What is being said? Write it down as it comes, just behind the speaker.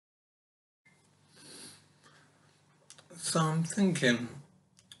So I'm thinking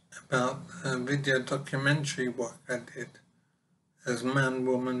about a video documentary work I did as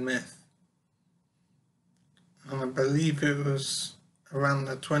ManWomanMyth, and I believe it was around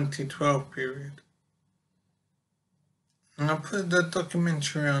the 2012 period. And I put the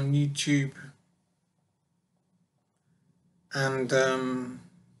documentary on YouTube, and the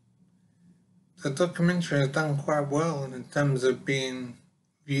documentary has done quite well in terms of being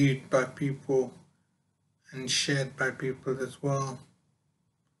viewed by people and shared by people as well.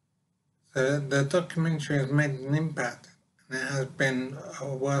 The documentary has made an impact, and it has been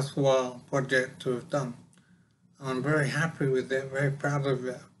a worthwhile project to have done. And I'm very happy with it, very proud of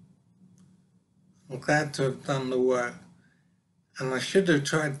it. I'm glad to have done the work, and I should have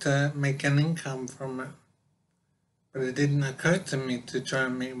tried to make an income from it, but it didn't occur to me to try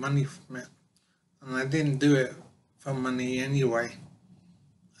and make money from it, and I didn't do it for money anyway.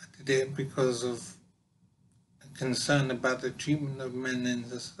 I did it because of a concern about the treatment of men in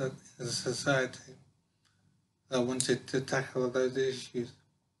the society. I wanted to tackle those issues.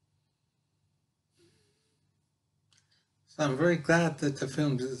 So I'm very glad that the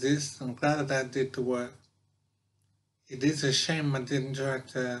films exist. I'm glad that I did the work. It is a shame I didn't try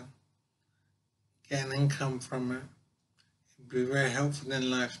to get an income from it. It'd be very helpful in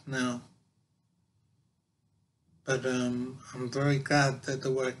life now. But I'm very glad that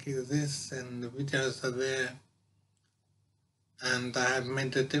the work exists and the videos are there, and I have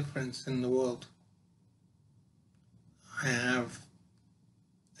made a difference in the world. I have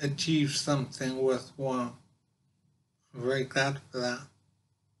achieved something worthwhile. I'm very glad for that.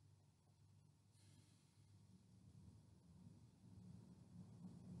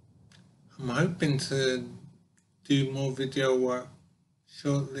 I'm hoping to do more video work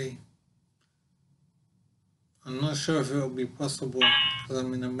shortly. I'm not sure if it will be possible because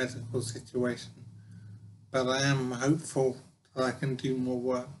I'm in a medical situation, but I am hopeful that I can do more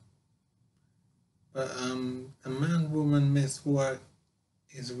work. But the ManWomanMyth work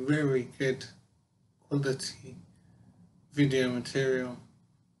is very good quality video material.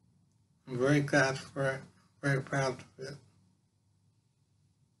 I'm very glad for it, very proud of it.